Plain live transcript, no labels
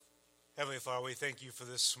Heavenly Father, we thank you for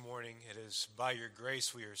this morning. It is by your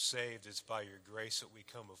grace we are saved. It's by your grace that we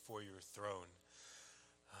come before your throne.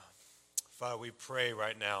 Father, we pray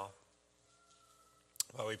right now.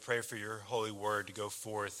 Father, we pray for your holy word to go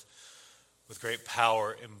forth with great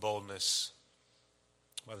power and boldness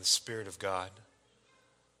by the Spirit of God.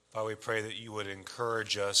 Father, we pray that you would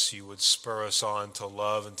encourage us, you would spur us on to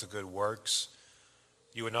love and to good works.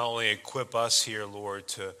 You would not only equip us here, Lord,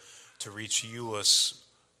 to reach Euless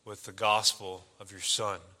with the gospel of your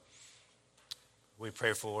Son. We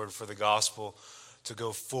pray for, Lord, for the gospel to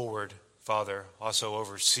go forward, Father, also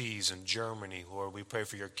overseas in Germany, Lord. We pray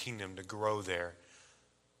for your kingdom to grow there,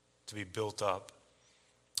 to be built up.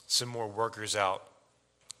 Send more workers out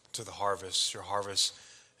to the harvest. Your harvest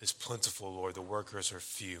is plentiful, Lord. The workers are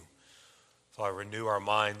few. Father, renew our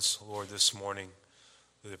minds, Lord, this morning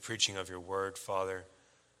through the preaching of your word, Father.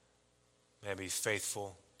 May I be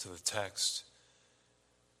faithful to the text.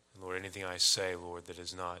 And Lord, anything I say, Lord, that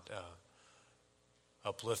is not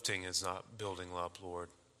uplifting, is not building up, Lord,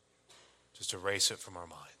 just erase it from our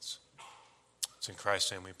minds. It's in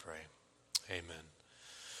Christ's name we pray. Amen.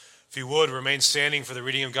 If you would, remain standing for the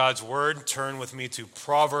reading of God's word. Turn with me to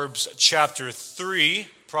Proverbs chapter 3.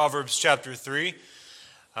 Proverbs chapter 3. If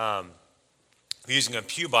you're using a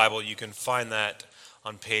Pew Bible, you can find that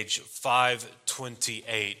on page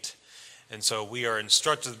 528. And so we are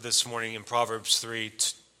instructed this morning in Proverbs 3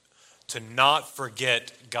 to not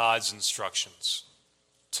forget God's instructions.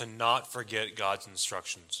 To not forget God's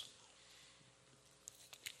instructions.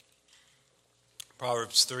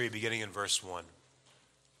 Proverbs 3, beginning in verse 1.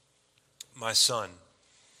 My son,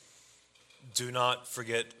 do not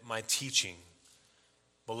forget my teaching,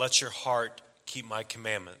 but let your heart keep my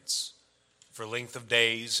commandments. For length of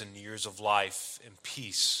days and years of life and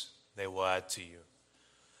peace they will add to you.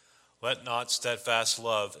 Let not steadfast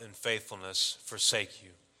love and faithfulness forsake you.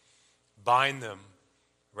 Bind them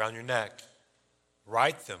around your neck.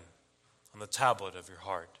 Write them on the tablet of your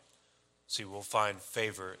heart, so you will find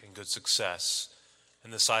favor and good success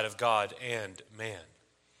in the sight of God and man.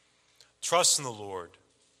 Trust in the Lord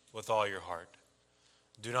with all your heart.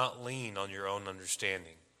 Do not lean on your own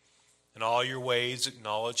understanding. In all your ways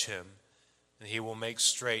acknowledge him, and he will make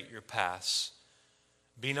straight your paths.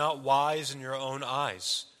 Be not wise in your own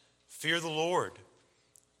eyes. Fear the Lord.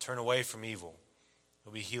 Turn away from evil. It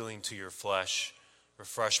will be healing to your flesh,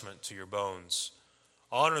 refreshment to your bones.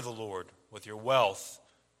 Honor the Lord with your wealth,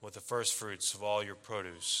 with the first fruits of all your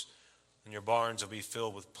produce. And your barns will be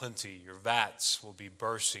filled with plenty. Your vats will be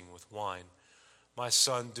bursting with wine. My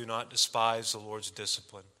son, do not despise the Lord's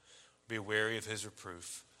discipline. Be wary of his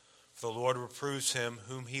reproof. For the Lord reproves him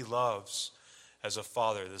whom he loves, as a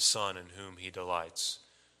father the son in whom he delights.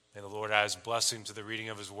 May the Lord add his blessing to the reading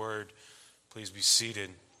of his word. Please be seated.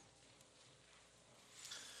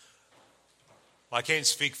 I can't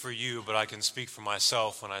speak for you, but I can speak for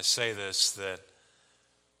myself when I say this, that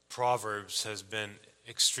Proverbs has been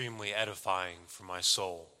extremely edifying for my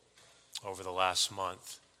soul over the last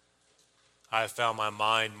month. I have found my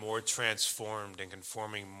mind more transformed and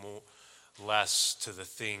conforming less to the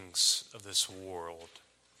things of this world.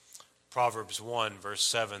 Proverbs 1, verse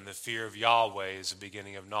 7, the fear of Yahweh is the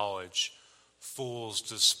beginning of knowledge. Fools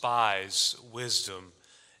despise wisdom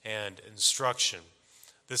and instruction.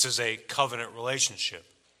 This is a covenant relationship.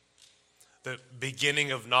 The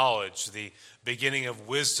beginning of knowledge, the beginning of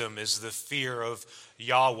wisdom is the fear of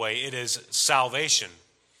Yahweh. It is salvation.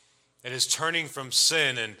 It is turning from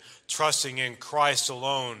sin and trusting in Christ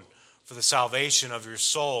alone for the salvation of your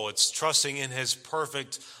soul. It's trusting in his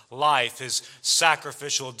perfect life, his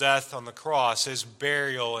sacrificial death on the cross, his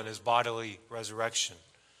burial and his bodily resurrection.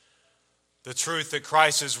 The truth that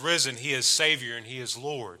Christ is risen, he is Savior and he is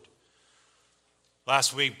Lord.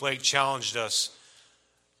 Last week, Blake challenged us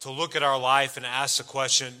to look at our life and ask the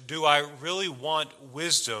question, do I really want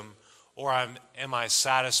wisdom, or am I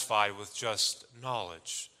satisfied with just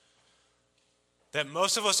knowledge? That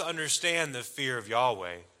most of us understand the fear of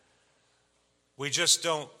Yahweh. We just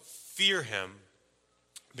don't fear him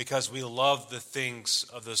because we love the things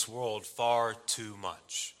of this world far too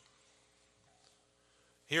much.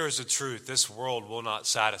 Here is the truth. This world will not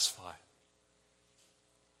satisfy,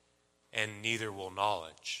 and neither will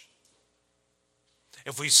knowledge.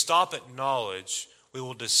 If we stop at knowledge, we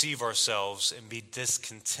will deceive ourselves and be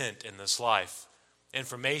discontent in this life.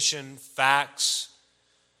 Information, facts,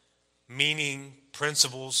 meaning,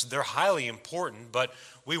 principles, they're highly important, but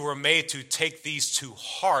we were made to take these to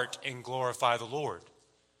heart and glorify the Lord.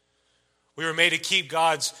 We were made to keep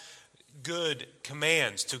God's good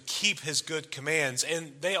commands, to keep his good commands,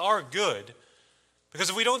 and they are good, Because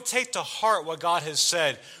if we don't take to heart what God has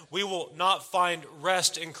said, we will not find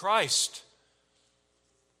rest in Christ.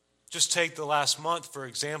 Just take the last month, for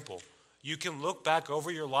example. You can look back over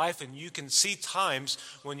your life and you can see times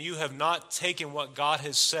when you have not taken what God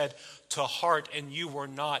has said to heart and you were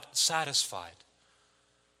not satisfied.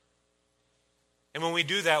 And when we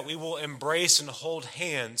do that, we will embrace and hold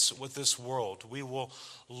hands with this world. We will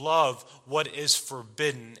love what is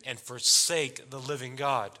forbidden and forsake the living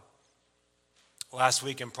God. Last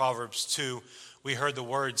week in Proverbs 2, we heard the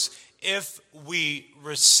words, if we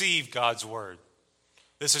receive God's word.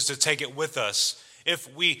 This is to take it with us.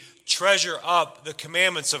 If we treasure up the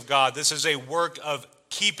commandments of God, this is a work of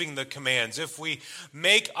keeping the commands. If we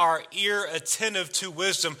make our ear attentive to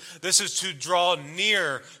wisdom, this is to draw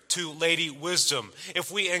near to Lady Wisdom.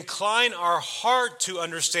 If we incline our heart to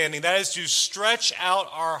understanding, that is to stretch out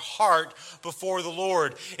our heart before the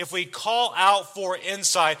Lord. If we call out for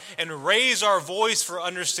insight and raise our voice for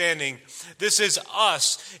understanding, this is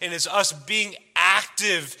us, and is us being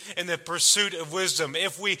active in the pursuit of wisdom.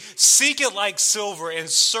 If we seek it like silver and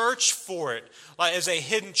search for it like as a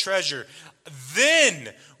hidden treasure, then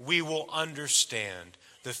we will understand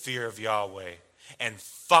the fear of Yahweh and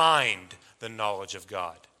find the knowledge of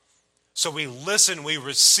God. So we listen, we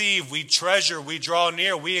receive, we treasure, we draw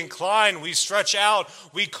near, we incline, we stretch out,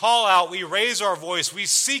 we call out, we raise our voice, we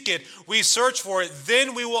seek it, we search for it.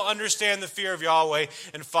 Then we will understand the fear of Yahweh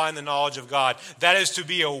and find the knowledge of God. That is to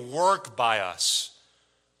be a work by us.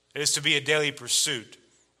 It is to be a daily pursuit.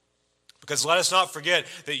 Because let us not forget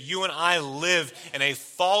that you and I live in a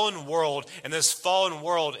fallen world, and this fallen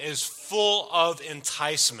world is full of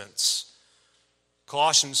enticements.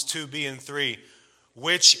 Colossians 2b and 3,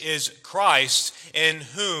 which is Christ, in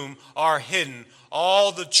whom are hidden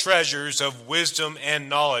all the treasures of wisdom and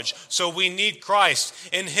knowledge. So we need Christ.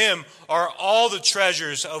 In him are all the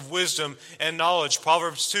treasures of wisdom and knowledge.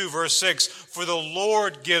 Proverbs 2 verse 6, for the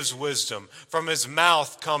Lord gives wisdom. From his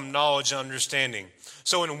mouth come knowledge and understanding.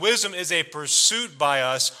 So when wisdom is a pursuit by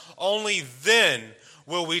us, only then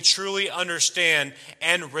will we truly understand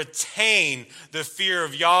and retain the fear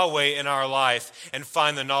of Yahweh in our life and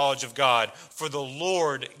find the knowledge of God. For the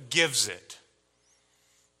Lord gives it.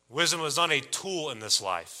 Wisdom is not a tool in this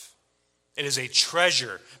life. It is a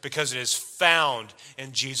treasure because it is found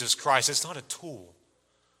in Jesus Christ. It's not a tool.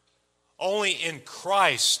 Only in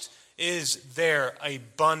Christ is there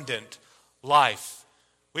abundant life.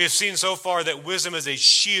 We have seen so far that wisdom is a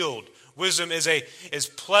shield. Wisdom is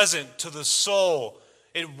pleasant to the soul.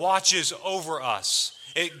 It watches over us.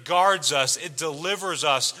 It guards us. It delivers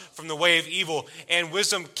us from the way of evil. And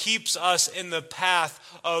wisdom keeps us in the path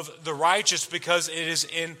of the righteous because it is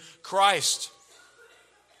in Christ.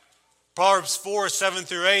 Proverbs 4, 7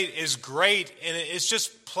 through 8 is great, and it's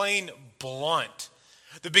just plain blunt.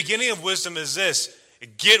 The beginning of wisdom is this: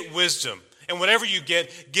 get wisdom. And whatever you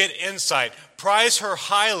get insight. Prize her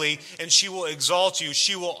highly, and she will exalt you.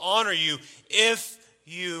 She will honor you if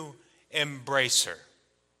you embrace her.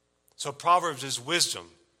 So Proverbs is wisdom.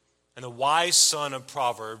 And the wise son of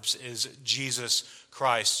Proverbs is Jesus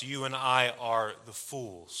Christ. You and I are the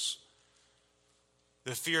fools.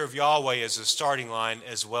 The fear of Yahweh is the starting line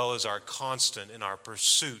as well as our constant in our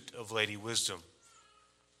pursuit of Lady Wisdom.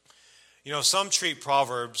 You know, some treat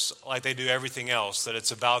Proverbs like they do everything else, that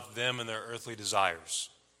it's about them and their earthly desires.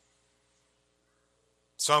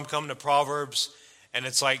 Some come to Proverbs and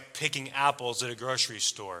it's like picking apples at a grocery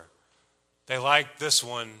store. They like this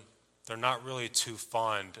one, they're not really too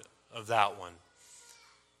fond of that one.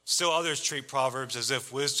 Still others treat Proverbs as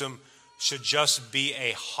if wisdom should just be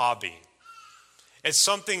a hobby. It's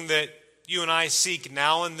something that you and I seek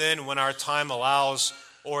now and then when our time allows,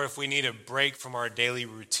 or if we need a break from our daily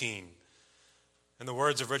routine. In the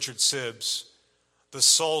words of Richard Sibbes, the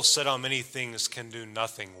soul set on many things can do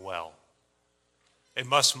nothing well. It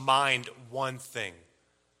must mind one thing.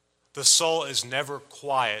 The soul is never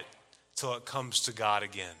quiet till it comes to God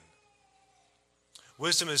again.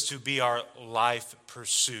 Wisdom is to be our life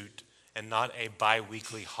pursuit and not a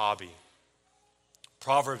bi-weekly hobby.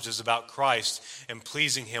 Proverbs is about Christ and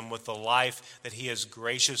pleasing him with the life that he has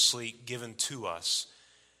graciously given to us.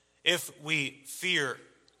 If we fear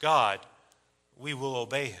God, we will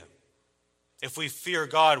obey him. If we fear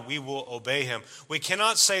God, we will obey him. We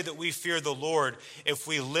cannot say that we fear the Lord if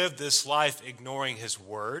we live this life ignoring his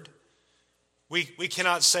word. We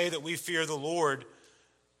cannot say that we fear the Lord.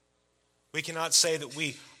 We cannot say that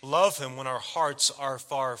we love him when our hearts are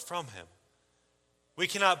far from him. We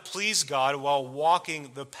cannot please God while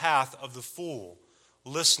walking the path of the fool,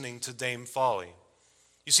 listening to Dame Folly.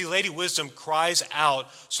 You see, Lady Wisdom cries out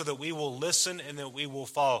so that we will listen and that we will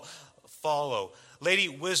follow. Lady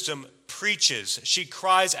Wisdom preaches. She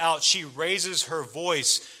cries out. She raises her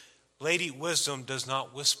voice. Lady Wisdom does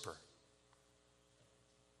not whisper.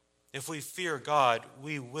 If we fear God,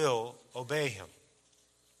 we will obey him.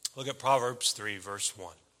 Look at Proverbs 3, verse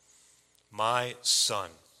 1. My son,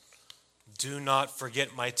 do not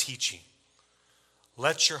forget my teaching.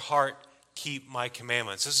 Let your heart keep my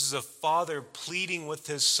commandments. This is a father pleading with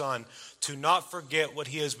his son to not forget what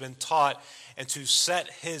he has been taught and to set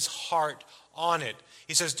his heart on it.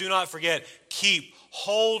 He says, do not forget,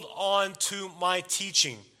 hold on to my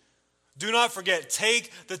teaching. Do not forget,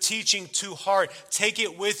 take the teaching to heart. Take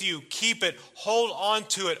it with you, keep it, hold on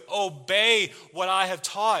to it, obey what I have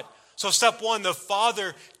taught. So step 1, the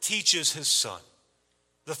father teaches his son.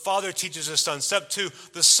 The father teaches his son. Step 2,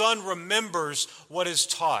 the son remembers what is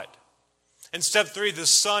taught. And step 3, the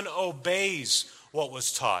son obeys what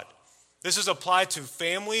was taught. This is applied to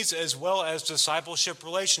families as well as discipleship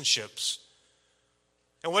relationships.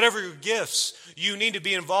 And whatever your gifts, you need to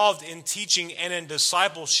be involved in teaching and in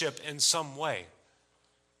discipleship in some way.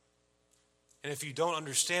 And if you don't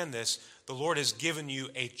understand this, the Lord has given you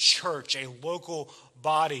a church, a local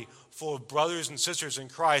body full of brothers and sisters in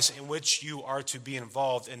Christ in which you are to be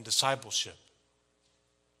involved in discipleship.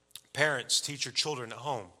 Parents, teach your children at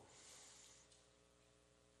home.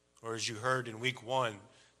 Or as you heard in week 1,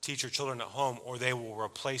 teach your children at home or they will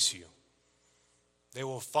replace you. They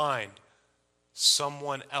will find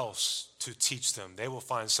someone else to teach them. They will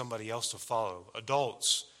find somebody else to follow.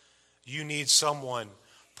 Adults, you need someone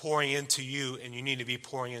pouring into you and you need to be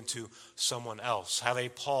pouring into someone else. Have a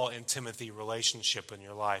Paul and Timothy relationship in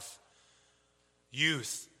your life.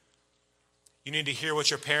 Youth, you need to hear what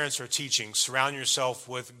your parents are teaching. Surround yourself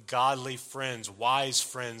with godly friends, wise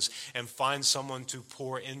friends, and find someone to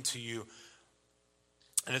pour into you.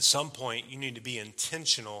 And at some point, you need to be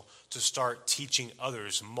intentional to start teaching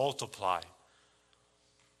others. Multiply.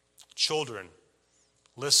 Children,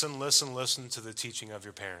 listen to the teaching of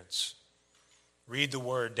your parents. Read the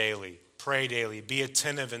word daily. Pray daily. Be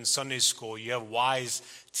attentive in Sunday school. You have wise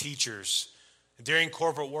teachers. During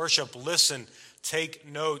corporate worship, listen, take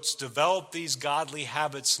notes. Develop these godly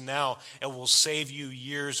habits now. It will save you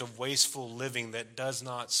years of wasteful living that does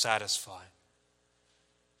not satisfy.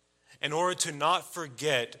 In order to not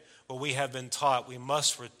forget what we have been taught, we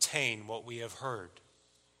must retain what we have heard.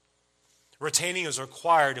 Retaining is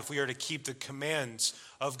required if we are to keep the commands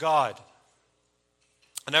of God.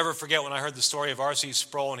 I'll never forget when I heard the story of R.C.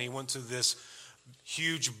 Sproul, and he went to this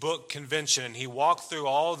huge book convention, and he walked through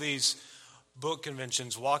all these book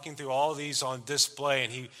conventions, walking through all these on display,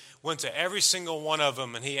 and he went to every single one of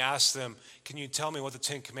them, and he asked them, can you tell me what the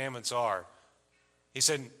 10 Commandments are? He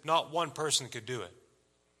said, not one person could do it.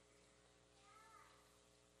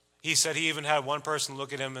 He said he even had one person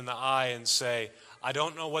look at him in the eye and say, I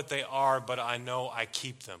don't know what they are, but I know I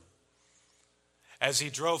keep them. As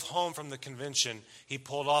he drove home from the convention, he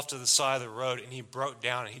pulled off to the side of the road and he broke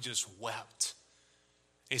down and he just wept.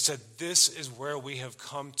 He said, this is where we have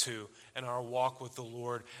come to in our walk with the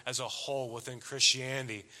Lord as a whole within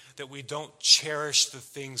Christianity, that we don't cherish the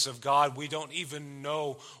things of God. We don't even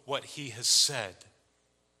know what he has said.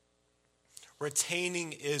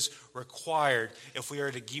 Retaining is required if we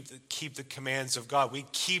are to keep the commands of God. We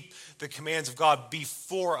keep the commands of God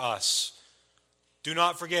before us. Do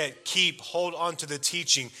not forget, hold on to the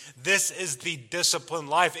teaching. This is the disciplined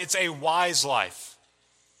life. It's a wise life.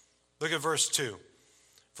 Look at verse 2.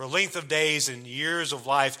 For length of days and years of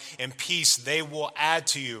life and peace they will add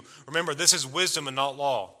to you. Remember, this is wisdom and not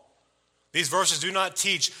law. These verses do not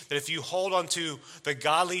teach that if you hold on to the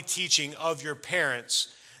godly teaching of your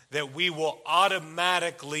parents, that we will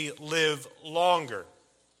automatically live longer.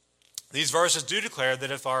 These verses do declare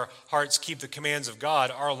that if our hearts keep the commands of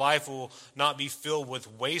God, our life will not be filled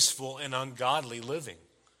with wasteful and ungodly living.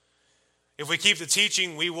 If we keep the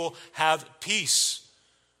teaching, we will have peace.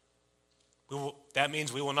 That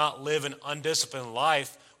means we will not live an undisciplined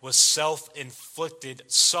life with self-inflicted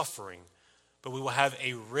suffering, but we will have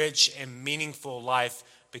a rich and meaningful life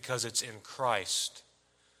because it's in Christ.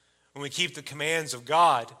 When we keep the commands of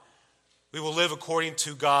God, we will live according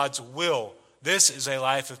to God's will. This is a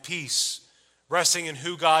life of peace, resting in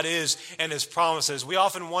who God is and his promises. We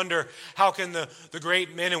often wonder, how can the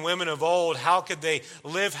great men and women of old, how could they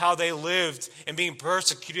live how they lived and being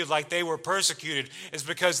persecuted like they were persecuted? It's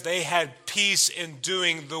because they had peace in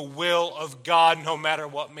doing the will of God no matter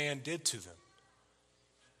what man did to them.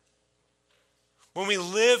 When we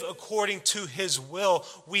live according to his will,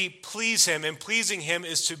 we please him, and pleasing him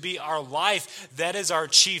is to be our life. That is our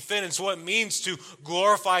chief end. And so it means to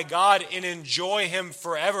glorify God and enjoy him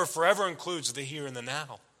forever. Forever includes the here and the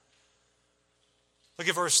now. Look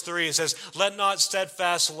at verse 3. It says, let not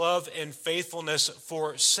steadfast love and faithfulness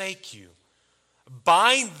forsake you.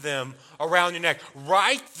 Bind them around your neck.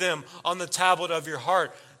 Write them on the tablet of your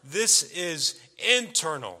heart. This is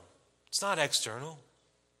internal. It's not external.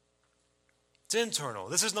 It's internal.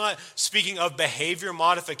 This is not speaking of behavior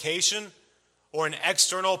modification or an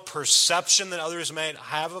external perception that others may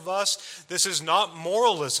have of us. This is not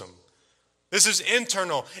moralism. This is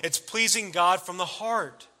internal. It's pleasing God from the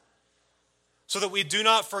heart, so that we do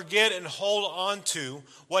not forget and hold on to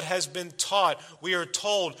what has been taught. We are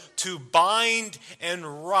told to bind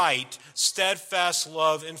and write steadfast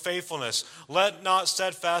love and faithfulness. Let not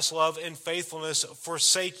steadfast love and faithfulness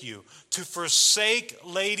forsake you. To forsake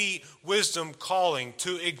Lady Wisdom calling,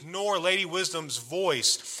 to ignore Lady Wisdom's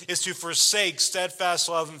voice, is to forsake steadfast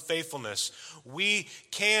love and faithfulness. We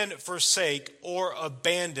can forsake or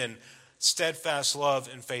abandon steadfast love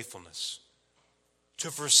and faithfulness. To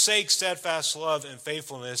forsake steadfast love and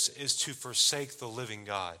faithfulness is to forsake the living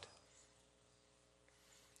God.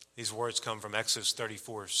 These words come from Exodus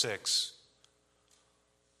 34:6.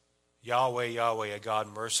 Yahweh, Yahweh, a God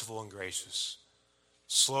merciful and gracious,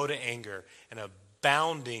 slow to anger, and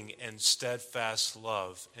abounding in steadfast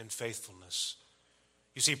love and faithfulness.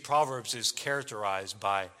 You see, Proverbs is characterized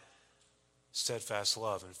by steadfast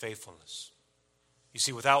love and faithfulness. You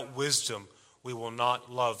see, without wisdom, we will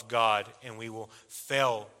not love God, and we will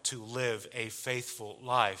fail to live a faithful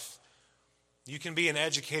life. You can be an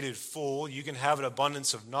educated fool, you can have an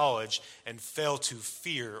abundance of knowledge, and fail to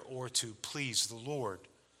fear or to please the Lord.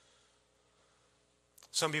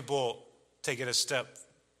 Some people take it a step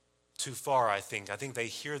too far, I think. I think they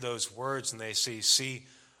hear those words and they see,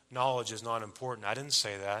 knowledge is not important. I didn't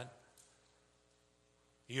say that.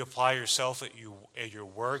 You apply yourself at your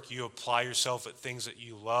work. You apply yourself at things that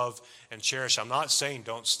you love and cherish. I'm not saying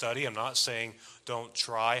don't study. I'm not saying don't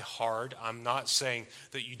try hard. I'm not saying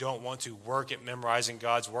that you don't want to work at memorizing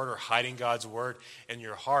God's word or hiding God's word in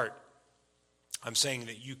your heart. I'm saying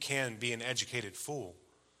that you can be an educated fool.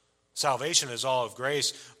 Salvation is all of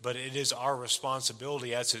grace, but it is our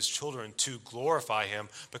responsibility as his children to glorify him,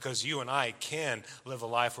 because you and I can live a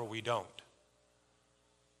life where we don't.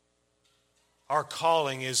 Our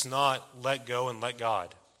calling is not let go and let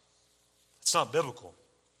God. It's not biblical.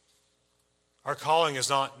 Our calling is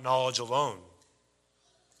not knowledge alone.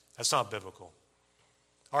 That's not biblical.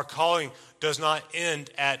 Our calling does not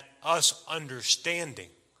end at us understanding.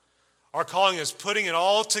 Our calling is putting it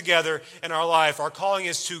all together in our life. Our calling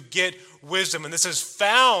is to get wisdom. And this is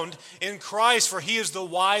found in Christ, for he is the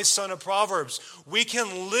wise son of Proverbs. We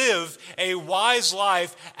can live a wise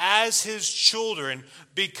life as his children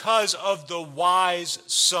because of the wise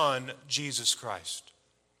son, Jesus Christ.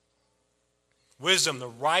 Wisdom, the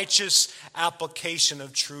righteous application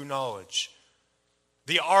of true knowledge.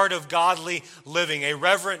 The art of godly living, a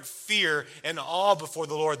reverent fear and awe before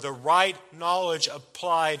the Lord, the right knowledge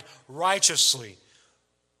applied righteously.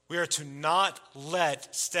 We are to not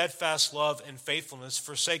let steadfast love and faithfulness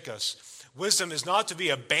forsake us. Wisdom is not to be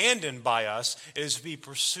abandoned by us, it is to be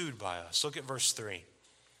pursued by us. Look at verse 3.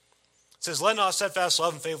 It says, let not steadfast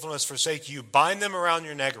love and faithfulness forsake you. Bind them around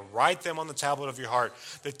your neck. Write them on the tablet of your heart.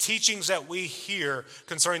 The teachings that we hear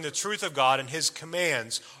concerning the truth of God and his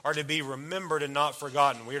commands are to be remembered and not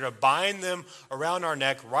forgotten. We are to bind them around our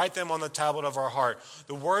neck. Write them on the tablet of our heart.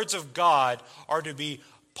 The words of God are to be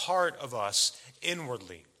part of us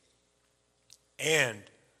inwardly. And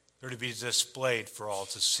they're to be displayed for all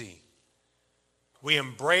to see. We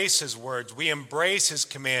embrace his words, we embrace his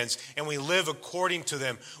commands, and we live according to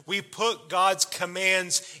them. We put God's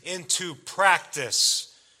commands into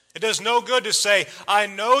practice. It does no good to say, I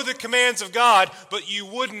know the commands of God, but you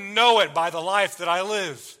wouldn't know it by the life that I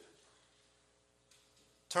live.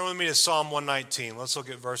 Turn with me to Psalm 119. Let's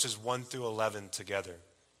look at verses 1 through 11 together.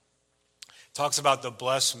 It talks about the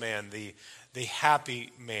blessed man, the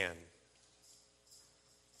happy man.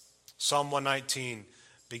 Psalm 119,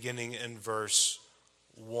 beginning in verse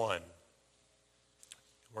 1.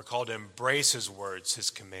 We're called to embrace his words,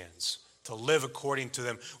 his commands, to live according to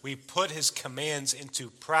them. We put his commands into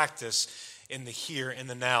practice in the here and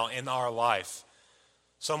the now in our life.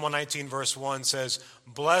 Psalm 119 verse 1 says,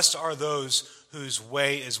 blessed are those whose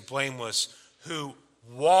way is blameless, who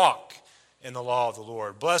walk in the law of the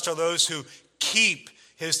Lord. Blessed are those who keep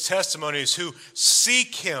his testimonies, who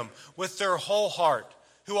seek him with their whole heart,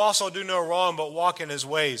 who also do no wrong but walk in his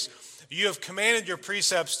ways. You have commanded your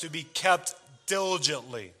precepts to be kept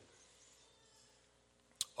diligently.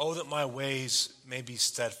 Oh, that my ways may be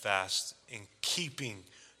steadfast in keeping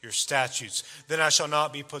your statutes. Then I shall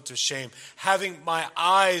not be put to shame. Having my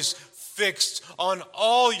eyes fixed on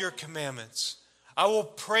all your commandments, I will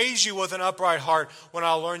praise you with an upright heart when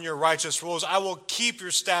I learn your righteous rules. I will keep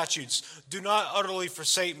your statutes. Do not utterly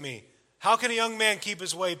forsake me. How can a young man keep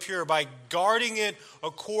his way pure? By guarding it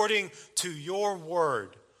according to your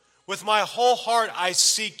word. With my whole heart I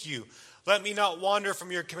seek you. Let me not wander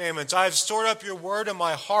from your commandments. I have stored up your word in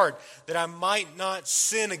my heart that I might not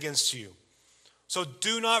sin against you. So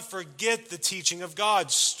do not forget the teaching of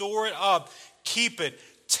God. Store it up. Keep it.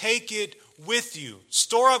 Take it with you.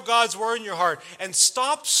 Store up God's word in your heart and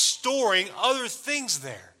stop storing other things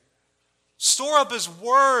there. Store up his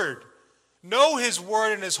word. Know his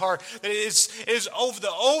word in his heart. That it is over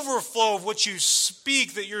the overflow of what you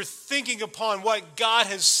speak, that you're thinking upon what God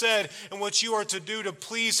has said and what you are to do to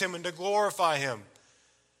please him and to glorify him.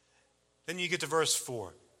 Then you get to verse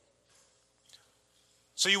 4.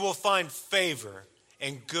 So you will find favor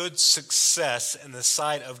and good success in the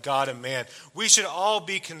sight of God and man. We should all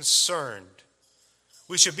be concerned.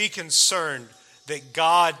 We should be concerned that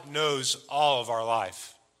God knows all of our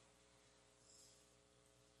life.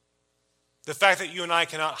 The fact that you and I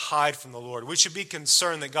cannot hide from the Lord. We should be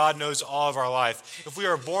concerned that God knows all of our life. If we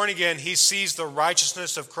are born again, he sees the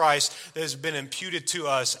righteousness of Christ that has been imputed to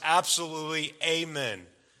us. Absolutely, amen.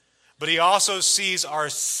 But he also sees our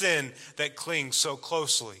sin that clings so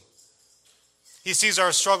closely. He sees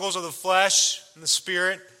our struggles of the flesh and the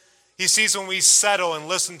spirit. He sees when we settle and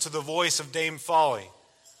listen to the voice of Dame Folly.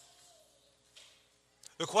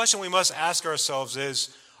 The question we must ask ourselves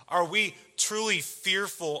is, are we truly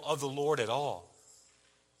fearful of the Lord at all?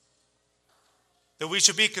 That we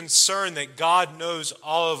should be concerned that God knows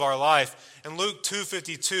all of our life. In Luke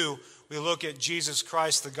 2:52, we look at Jesus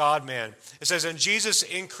Christ, the God-man. It says, and Jesus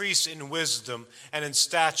increased in wisdom and in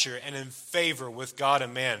stature and in favor with God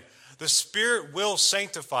and man. The Spirit will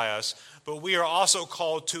sanctify us, but we are also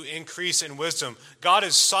called to increase in wisdom. God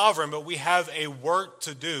is sovereign, but we have a work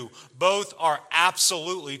to do. Both are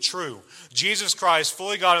absolutely true. Jesus Christ,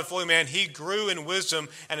 fully God and fully man, he grew in wisdom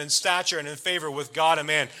and in stature and in favor with God and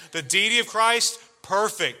man. The deity of Christ,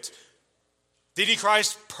 perfect. Deity of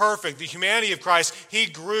Christ, perfect. The humanity of Christ, he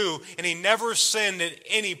grew and he never sinned at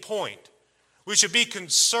any point. We should be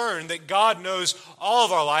concerned that God knows all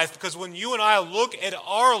of our life, because when you and I look at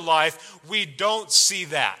our life, we don't see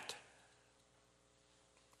that.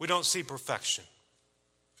 We don't see perfection.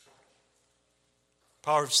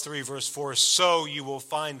 Proverbs 3 verse 4, so you will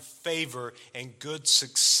find favor and good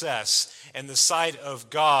success in the sight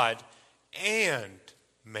of God and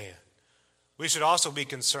man. We should also be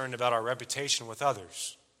concerned about our reputation with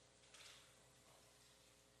others.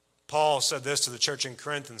 Paul said this to the church in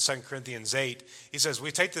Corinth in 2 Corinthians 8. He says, we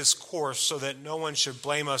take this course so that no one should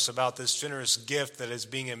blame us about this generous gift that is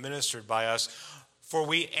being administered by us. For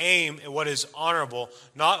we aim at what is honorable,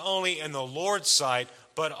 not only in the Lord's sight,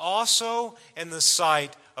 but also in the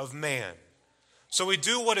sight of man. So we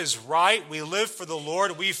do what is right. We live for the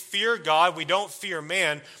Lord. We fear God. We don't fear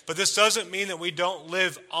man. But this doesn't mean that we don't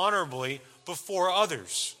live honorably before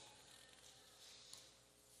others.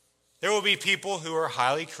 There will be people who are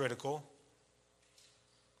highly critical.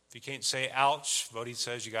 If you can't say ouch, Bodhi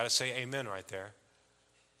says you got to say amen right there.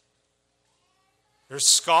 There's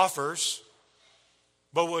scoffers.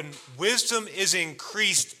 But when wisdom is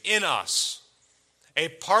increased in us, a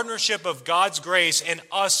partnership of God's grace and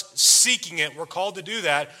us seeking it, we're called to do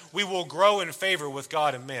that, we will grow in favor with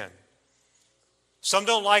God and man. Some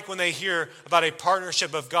don't like when they hear about a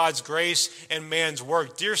partnership of God's grace and man's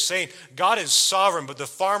work. Dear saint, God is sovereign, but the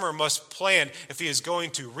farmer must plant if he is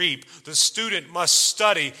going to reap. The student must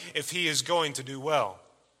study if he is going to do well.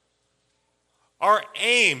 Our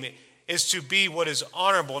aim is to be what is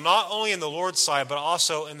honorable, not only in the Lord's sight, but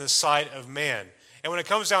also in the sight of man. And when it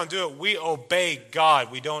comes down to it, we obey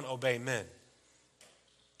God. We don't obey men.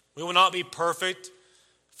 We will not be perfect.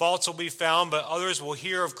 Faults will be found, but others will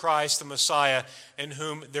hear of Christ, the Messiah, in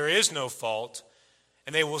whom there is no fault,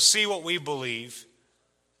 and they will see what we believe.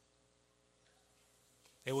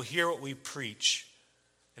 They will hear what we preach,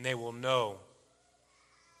 and they will know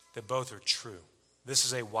that both are true. This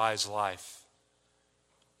is a wise life.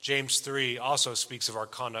 James 3 also speaks of our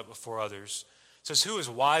conduct before others. It says, who is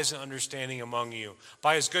wise and understanding among you?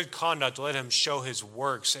 By his good conduct, let him show his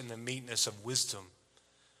works in the meekness of wisdom.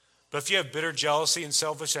 But if you have bitter jealousy and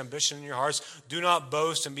selfish ambition in your hearts, do not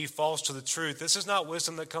boast and be false to the truth. This is not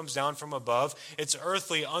wisdom that comes down from above. It's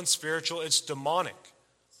earthly, unspiritual, it's demonic.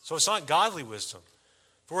 So it's not godly wisdom.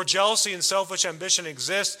 For where jealousy and selfish ambition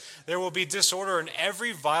exist, there will be disorder in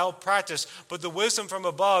every vile practice. But the wisdom from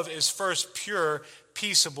above is first pure,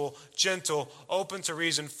 peaceable, gentle, open to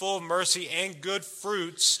reason, full of mercy and good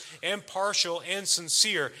fruits, impartial and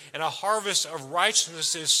sincere. And a harvest of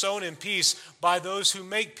righteousness is sown in peace by those who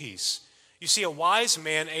make peace. You see, a wise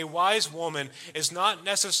man, a wise woman is not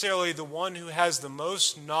necessarily the one who has the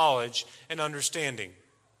most knowledge and understanding.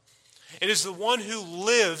 It is the one who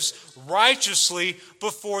lives righteously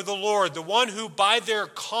before the Lord, the one who by their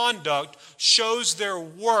conduct shows their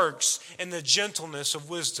works in the gentleness of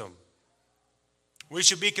wisdom. We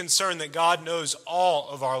should be concerned that God knows all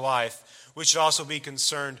of our life. We should also be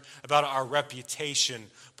concerned about our reputation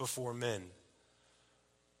before men.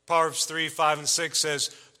 Proverbs 3, 5, and 6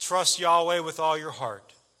 says, "Trust Yahweh with all your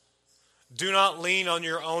heart. Do not lean on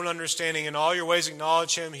your own understanding. In all your ways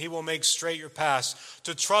acknowledge him. He will make straight your paths."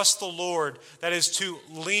 To trust the Lord, that is to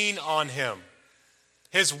lean on him.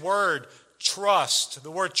 His word, trust.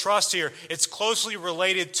 The word trust here, it's closely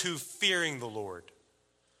related to fearing the Lord.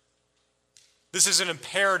 This is an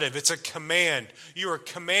imperative. It's a command. You are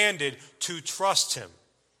commanded to trust him.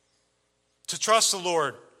 To trust the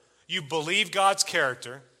Lord, you believe God's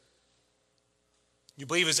character. You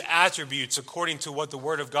believe his attributes according to what the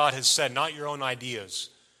Word of God has said, not your own ideas.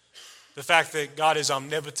 The fact that God is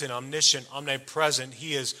omnipotent, omniscient, omnipresent.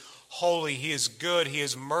 He is holy. He is good. He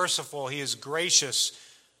is merciful. He is gracious.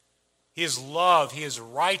 He is love. He is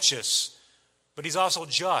righteous. But he's also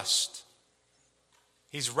just.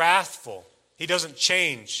 He's wrathful. He doesn't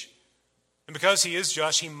change. And because he is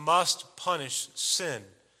just, he must punish sin.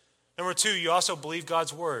 Number two, you also believe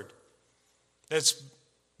God's word. That's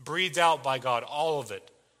breathed out by God, all of it.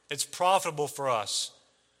 It's profitable for us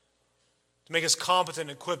to make us competent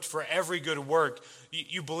and equipped for every good work.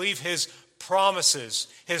 You believe his promises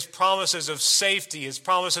of safety, his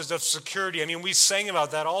promises of security. I mean, we sang about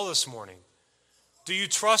that all this morning. Do you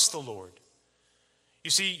trust the Lord? You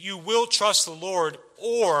see, you will trust the Lord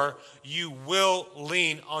or you will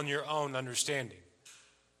lean on your own understanding.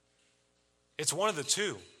 It's one of the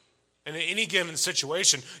two. And in any given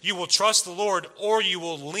situation, you will trust the Lord or you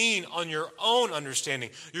will lean on your own understanding.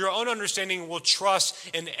 Your own understanding will trust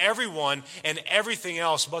in everyone and everything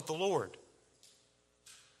else but the Lord.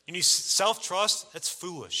 You need self-trust? That's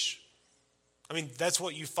foolish. I mean, that's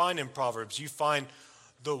what you find in Proverbs. You find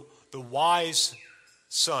the wise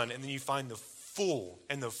son, and then you find the fool.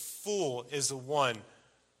 And the fool is the one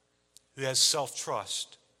who has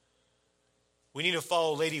self-trust. We need to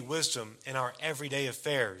follow Lady Wisdom in our everyday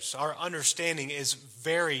affairs. Our understanding is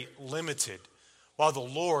very limited, while the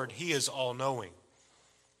Lord, he is all-knowing.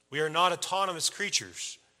 We are not autonomous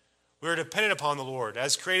creatures. We are dependent upon the Lord.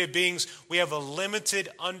 As created beings, we have a limited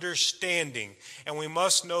understanding, and we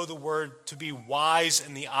must know the word to be wise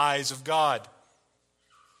in the eyes of God.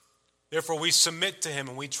 Therefore, we submit to him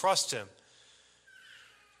and we trust him.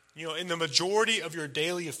 You know, in the majority of your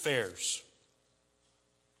daily affairs,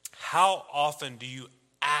 how often do you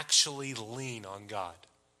actually lean on God?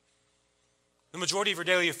 The majority of your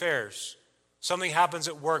daily affairs. Something happens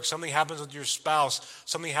at work. Something happens with your spouse.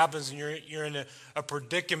 Something happens and you're in a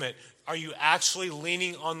predicament. Are you actually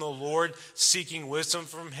leaning on the Lord, seeking wisdom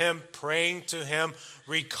from him, praying to him,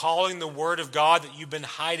 recalling the word of God that you've been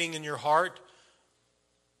hiding in your heart?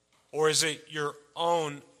 Or is it your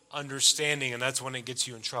own understanding and that's when it gets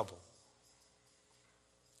you in trouble?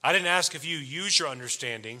 I didn't ask if you use your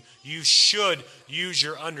understanding. You should use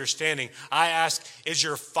your understanding. I ask, is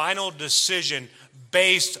your final decision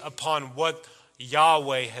based upon what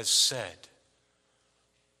Yahweh has said?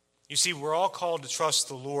 You see, we're all called to trust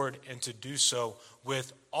the Lord and to do so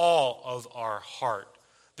with all of our heart.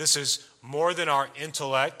 This is more than our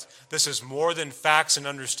intellect. This is more than facts and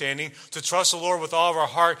understanding. To trust the Lord with all of our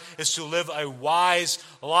heart is to live a wise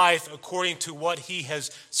life according to what he has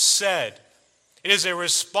said. It is a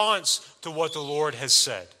response to what the Lord has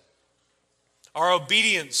said. Our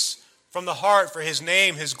obedience from the heart for his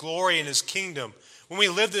name, his glory, and his kingdom. When we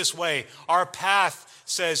live this way, our path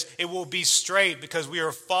says it will be straight because we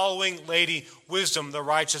are following Lady Wisdom, the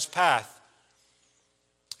righteous path.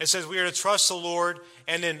 It says we are to trust the Lord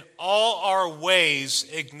and in all our ways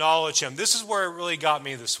acknowledge him. This is where it really got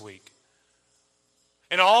me this week.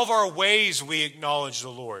 In all of our ways we acknowledge the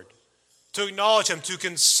Lord. To acknowledge him, to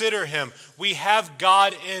consider him. We have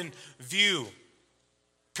God in view.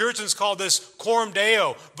 Puritans call this coram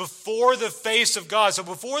Deo, before the face of God. So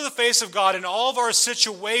before the face of God, in all of our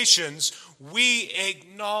situations, we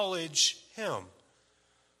acknowledge him.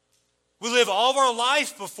 We live all of our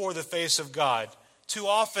life before the face of God. Too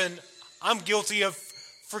often, I'm guilty of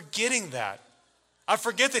forgetting that. I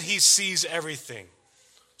forget that he sees everything.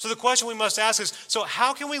 So the question we must ask is, so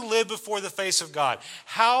how can we live before the face of God?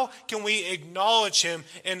 How can we acknowledge him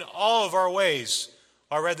in all of our ways?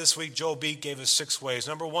 I read this week, Joel Beek gave us 6 ways.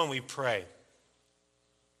 Number 1, we pray.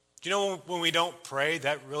 Do you know when we don't pray,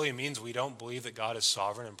 that really means we don't believe that God is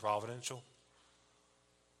sovereign and providential?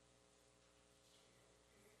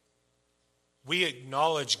 We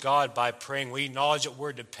acknowledge God by praying. We acknowledge that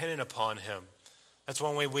we're dependent upon him. That's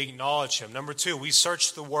one way we acknowledge him. Number two, we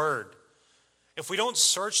search the word. If we don't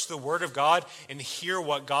search the word of God and hear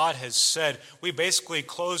what God has said, we basically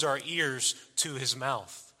close our ears to his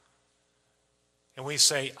mouth. And we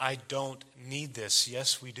say, I don't need this.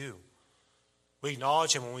 Yes, we do. We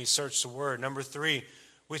acknowledge him when we search the word. Number three,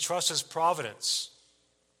 we trust his providence.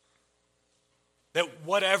 That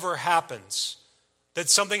whatever happens, that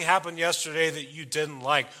something happened yesterday that you didn't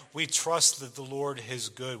like, we trust that the Lord is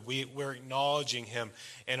good. We're acknowledging him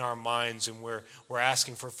in our minds, and we're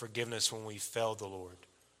asking for forgiveness when we fail the Lord.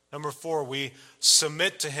 Number four, we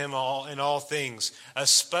submit to him in all things,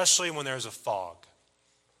 especially when there's a fog.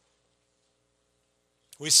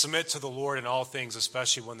 We submit to the Lord in all things,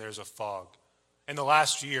 especially when there's a fog. In the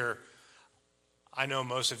last year, I know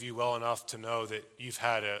most of you well enough to know that you've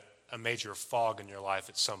had a major fog in your life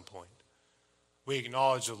at some point. We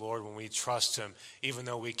acknowledge the Lord when we trust him, even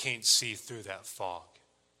though we can't see through that fog.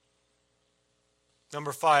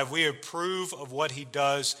 Number five, we approve of what he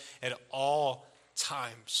does at all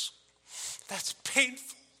times. That's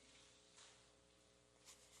painful.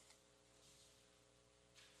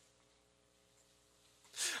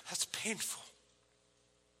 That's painful.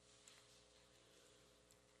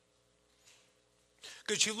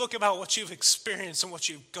 Because you look about what you've experienced and what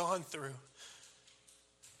you've gone through,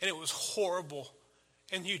 and it was horrible,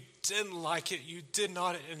 and you didn't like it, you did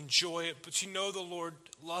not enjoy it, but you know the Lord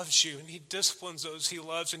loves you, and he disciplines those he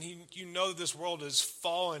loves, and you know that this world is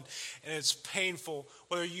fallen, and it's painful,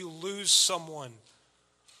 whether you lose someone,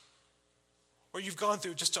 or you've gone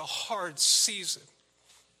through just a hard season.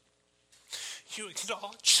 You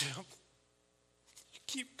acknowledge him. You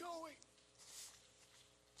keep going.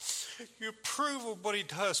 You approve of what he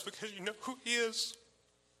does because you know who he is.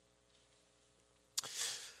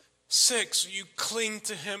 6, you cling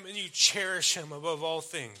to him and you cherish him above all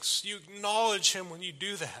things. You acknowledge him when you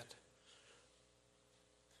do that.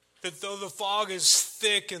 That though the fog is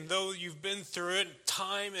thick and though you've been through it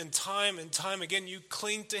time and time and time again, you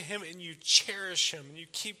cling to him and you cherish him and you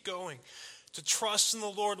keep going. To trust in the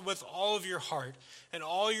Lord with all of your heart and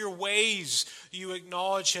all your ways, you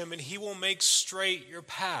acknowledge him and he will make straight your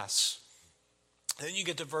paths. And then you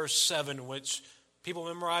get to verse 7, which people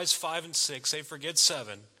memorize 5 and 6. They forget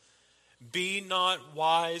 7. Be not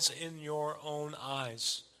wise in your own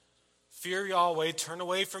eyes. Fear Yahweh, turn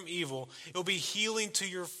away from evil. It will be healing to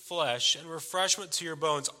your flesh and refreshment to your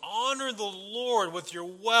bones. Honor the Lord with your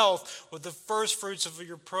wealth, with the first fruits of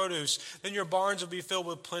your produce. Then your barns will be filled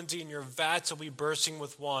with plenty and your vats will be bursting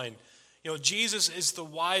with wine. You know, Jesus is the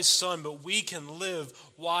wise son, but we can live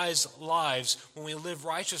wise lives when we live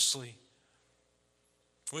righteously.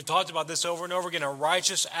 We've talked about this over and over again. A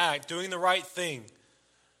righteous act, doing the right thing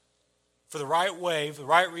for the right way, for the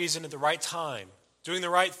right reason, at the right time. Doing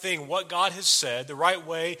the right thing, what God has said, the right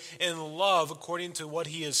way, in love according to what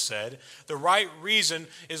he has said. The right reason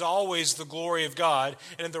is always the glory of God.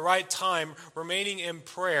 And at the right time, remaining in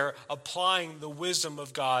prayer, applying the wisdom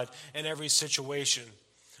of God in every situation.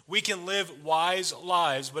 We can live wise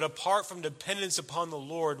lives, but apart from dependence upon the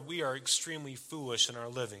Lord, we are extremely foolish in our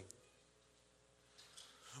living.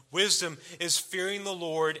 Wisdom is fearing the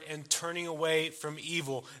Lord and turning away from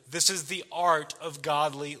evil. This is the art of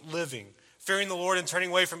godly living. Fearing the Lord and turning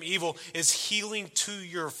away from evil is healing to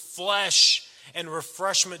your flesh and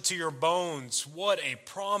refreshment to your bones. What a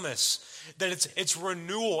promise. That it's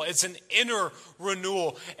renewal. It's an inner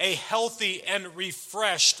renewal. A healthy and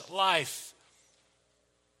refreshed life.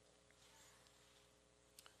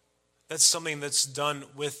 That's something that's done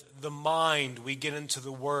with the mind. We get into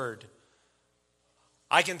the Word.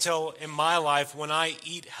 I can tell in my life when I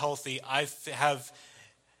eat healthy, I have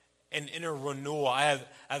an inner renewal. I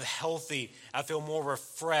have healthy. I feel more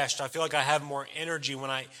refreshed. I feel like I have more energy when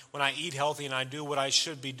I eat healthy and I do what I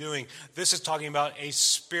should be doing. This is talking about a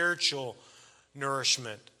spiritual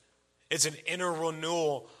nourishment. It's an inner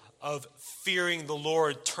renewal of fearing the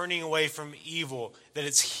Lord, turning away from evil, that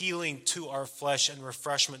it's healing to our flesh and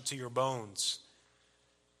refreshment to your bones.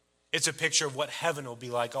 It's a picture of what heaven will be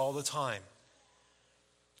like all the time.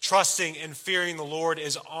 Trusting and fearing the Lord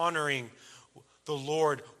is honoring the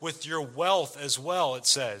Lord with your wealth as well, it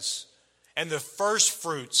says. And the first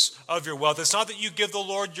fruits of your wealth. It's not that you give the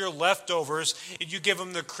Lord your leftovers. You give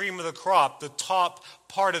him the cream of the crop, the top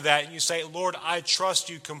part of that. And you say, Lord, I trust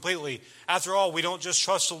you completely. After all, we don't just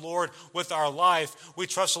trust the Lord with our life. We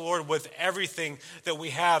trust the Lord with everything that we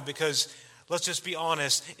have because, let's just be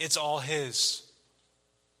honest, it's all his.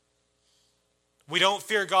 We don't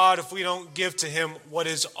fear God if we don't give to him what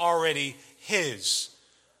is already his.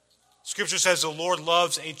 Scripture says the Lord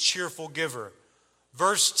loves a cheerful giver.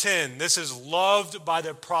 Verse 10, this is loved by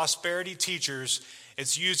the prosperity teachers.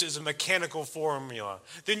 It's used as a mechanical formula.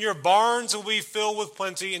 Then your barns will be filled with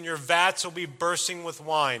plenty, and your vats will be bursting with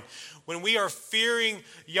wine. When we are fearing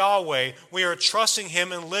Yahweh, we are trusting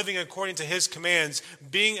Him and living according to His commands,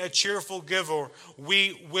 being a cheerful giver,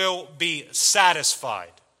 we will be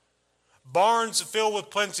satisfied. Barns filled with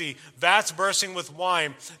plenty, vats bursting with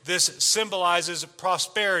wine. This symbolizes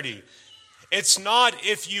prosperity. It's not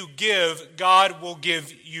if you give, God will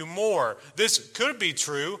give you more. This could be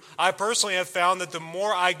true. I personally have found that the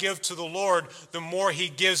more I give to the Lord, the more He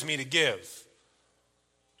gives me to give.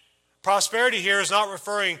 Prosperity here is not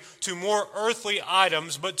referring to more earthly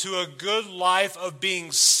items, but to a good life of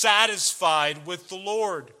being satisfied with the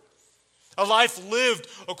Lord. A life lived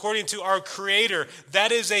according to our Creator.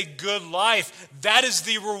 That is a good life. That is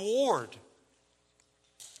the reward.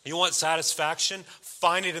 You want satisfaction?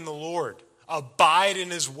 Find it in the Lord. Abide in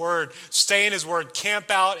His Word. Stay in His Word.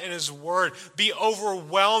 Camp out in His Word. Be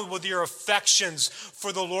overwhelmed with your affections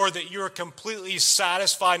for the Lord, that you are completely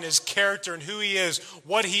satisfied in His character and who He is,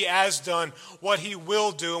 what He has done, what He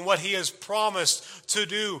will do, and what He has promised to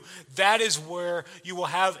do. That is where you will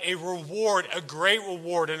have a reward, a great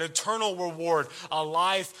reward, an eternal reward, a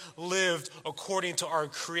life lived according to our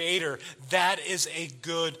Creator. That is a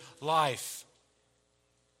good life.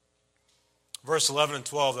 Verse 11 and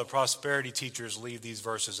 12, the prosperity teachers leave these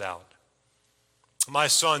verses out. My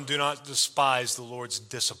son, do not despise the Lord's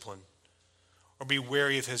discipline, or be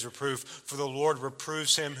weary of His reproof. For the Lord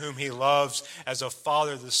reproves him whom He loves, as a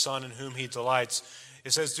father the son in whom He delights.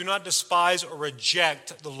 It says, do not despise or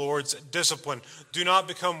reject the Lord's discipline. Do not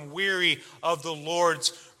become weary of the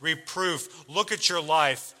Lord's reproof. Look at your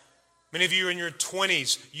life. Many of you in your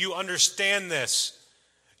 20s, you understand this.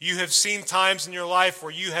 You have seen times in your life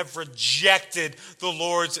where you have rejected the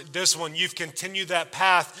Lord's discipline. You've continued that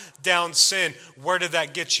path down sin. Where did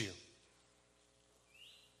that get you?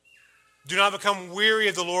 Do not become weary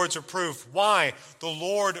of the Lord's reproof. Why? The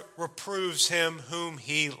Lord reproves him whom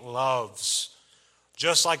He loves,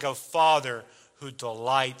 just like a father who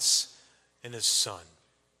delights in his son.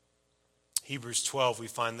 Hebrews 12, we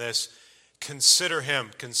find this. Consider Him,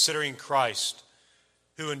 considering Christ,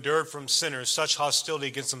 who endured from sinners such hostility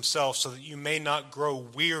against Himself, so that you may not grow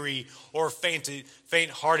weary or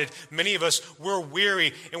faint-hearted. Many of us, we're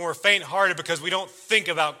weary and we're faint-hearted because we don't think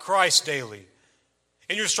about Christ daily.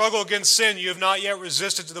 In your struggle against sin, you have not yet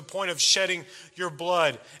resisted to the point of shedding your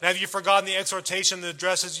blood. And have you forgotten the exhortation that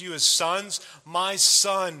addresses you as sons? My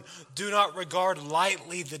son, do not regard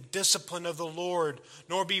lightly the discipline of the Lord,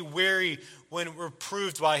 nor be weary when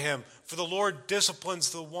reproved by Him. For the Lord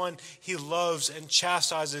disciplines the one He loves and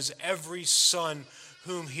chastises every son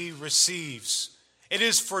whom He receives. It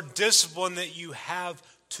is for discipline that you have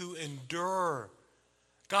to endure.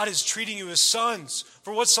 God is treating you as sons.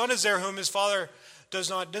 For what son is there whom his father does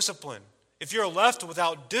not discipline? If you're left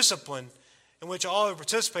without discipline, in which all have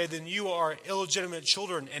participated, then you are illegitimate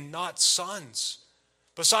children and not sons.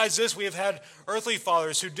 Besides this, we have had earthly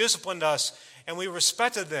fathers who disciplined us, and we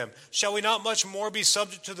respected them. Shall we not much more be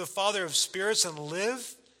subject to the Father of spirits and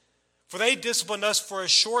live? For they disciplined us for a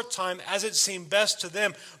short time, as it seemed best to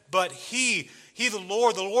them. But He, the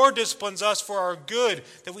Lord disciplines us for our good,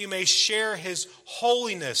 that we may share His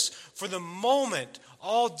holiness. For the moment,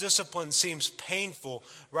 all discipline seems painful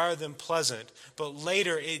rather than pleasant, but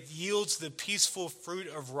later it yields the peaceful fruit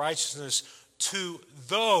of righteousness to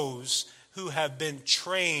those who have been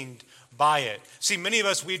trained by it. See, many of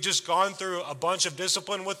us, we've just gone through a bunch of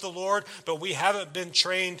discipline with the Lord, but we haven't been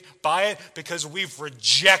trained by it because we've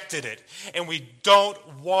rejected it, and we don't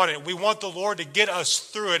want it. We want the Lord to get us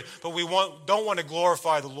through it, but we don't want to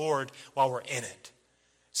glorify the Lord while we're in it.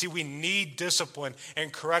 See, we need discipline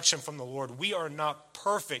and correction from the Lord. We are not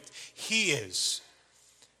perfect. He is.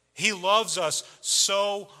 He loves us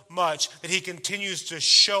so much that He continues to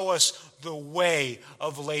show us the way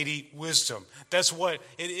of Lady Wisdom. That's what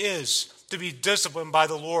it is to be disciplined by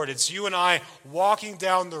the Lord. It's you and I walking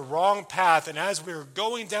down the wrong path, and as we're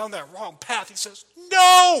going down that wrong path, He says,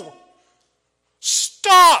 no!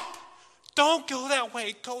 Stop! Don't go that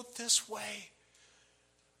way. Go this way.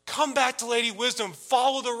 Come back to Lady Wisdom.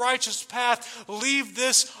 Follow the righteous path. Leave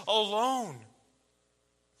this alone.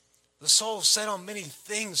 The soul set on many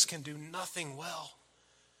things can do nothing well.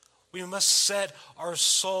 We must set our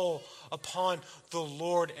soul upon the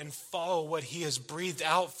Lord and follow what He has breathed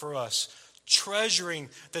out for us, treasuring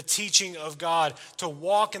the teaching of God, to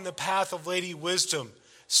walk in the path of Lady Wisdom.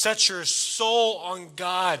 Set your soul on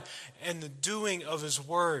God and the doing of His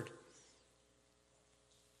word.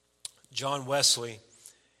 John Wesley,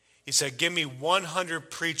 He said, give me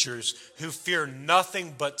 100 preachers who fear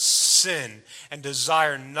nothing but sin and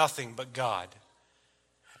desire nothing but God.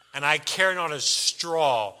 And I care not a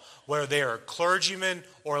straw whether they are clergymen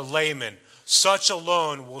or laymen. Such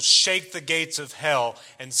alone will shake the gates of hell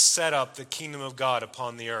and set up the kingdom of God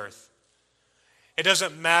upon the earth. It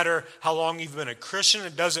doesn't matter how long you've been a Christian.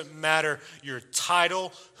 It doesn't matter your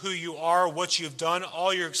title, who you are, what you've done,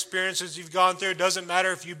 all your experiences you've gone through. It doesn't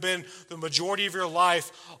matter if you've been the majority of your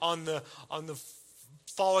life on the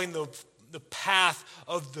following the path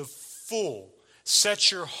of the fool.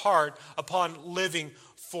 Set your heart upon living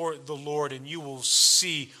for the Lord, and you will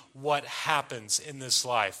see what happens in this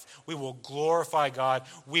life. We will glorify God.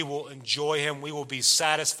 We will enjoy Him. We will be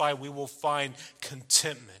satisfied. We will find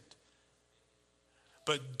contentment.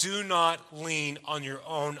 But do not lean on your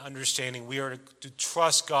own understanding. We are to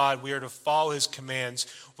trust God. We are to follow His commands.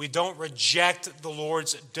 We don't reject the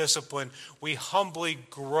Lord's discipline. We humbly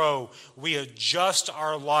grow. We adjust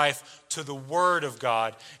our life to the Word of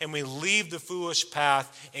God. And we leave the foolish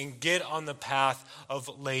path and get on the path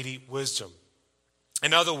of Lady Wisdom.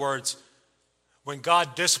 In other words, when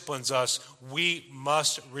God disciplines us, we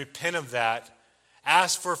must repent of that,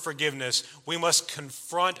 ask for forgiveness. We must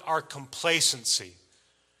confront our complacency.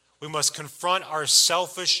 We must confront our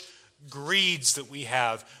selfish greeds that we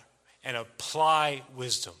have and apply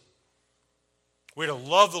wisdom. We're to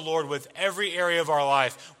love the Lord with every area of our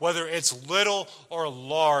life, whether it's little or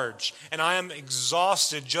large. And I am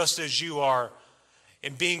exhausted just as you are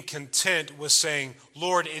in being content with saying,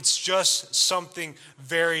 Lord, it's just something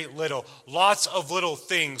very little. Lots of little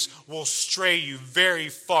things will stray you very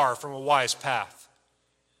far from a wise path.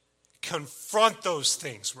 Confront those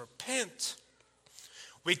things. Repent.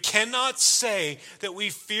 We cannot say that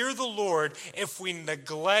we fear the Lord if we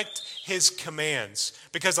neglect His commands,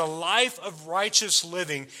 because a life of righteous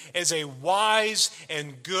living is a wise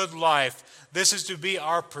and good life. This is to be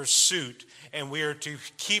our pursuit, and we are to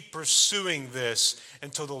keep pursuing this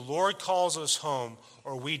until the Lord calls us home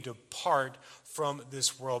or we depart from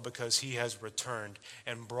this world because He has returned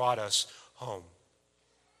and brought us home.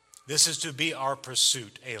 This is to be our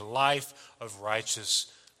pursuit, a life of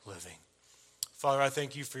righteous living. Father, I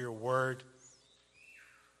thank you for your word.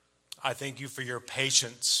 I thank you for your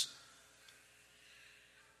patience.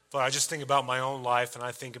 Father, I just think about my own life and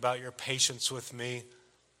I think about your patience with me.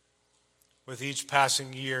 With each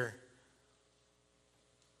passing year,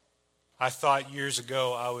 I thought years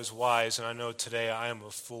ago I was wise, and I know today I am a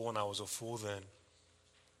fool, and I was a fool then.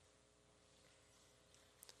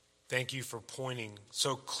 Thank you for pointing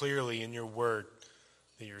so clearly in your word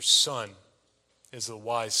that your Son is the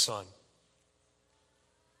wise Son.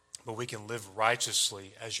 But we can live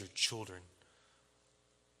righteously as your children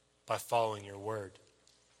by following your word,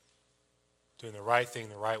 doing the right thing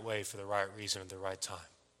the right way for the right reason at the right time.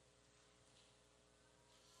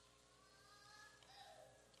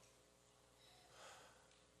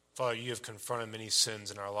 Father, you have confronted many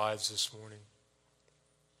sins in our lives this morning.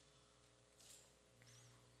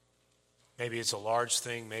 Maybe it's a large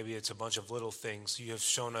thing, maybe it's a bunch of little things. You have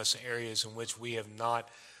shown us areas in which we have not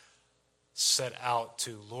set out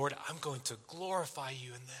to, Lord, I'm going to glorify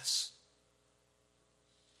you in this.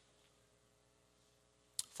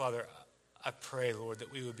 Father, I pray, Lord,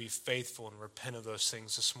 that we would be faithful and repent of those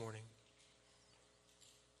things this morning.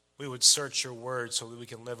 We would search your word so that we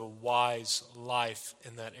can live a wise life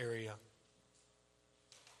in that area.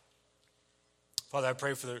 Father, I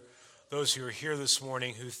pray for those who are here this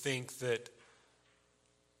morning who think that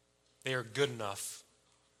they are good enough.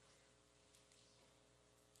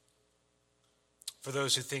 For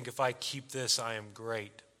those who think, if I keep this, I am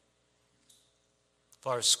great.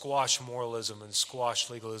 Father, squash moralism and squash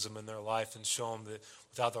legalism in their life and show them that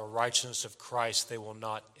without the righteousness of Christ, they will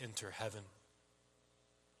not enter heaven.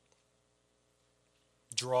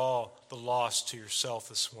 Draw the lost to yourself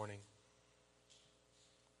this morning.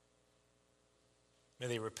 May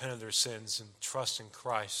they repent of their sins and trust in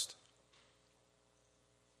Christ.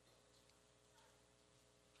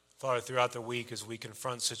 Father, throughout the week as we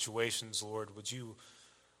confront situations, Lord, would you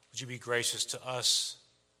be gracious to us?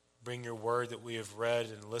 Bring your word that we have read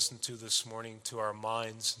and listened to this morning to our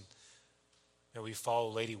minds. And may we follow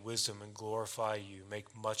Lady Wisdom and glorify you,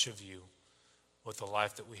 make much of you with the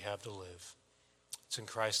life that we have to live. It's in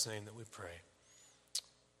Christ's name that we pray.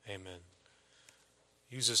 Amen.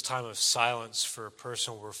 Use this time of silence for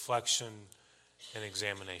personal reflection and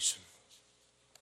examination.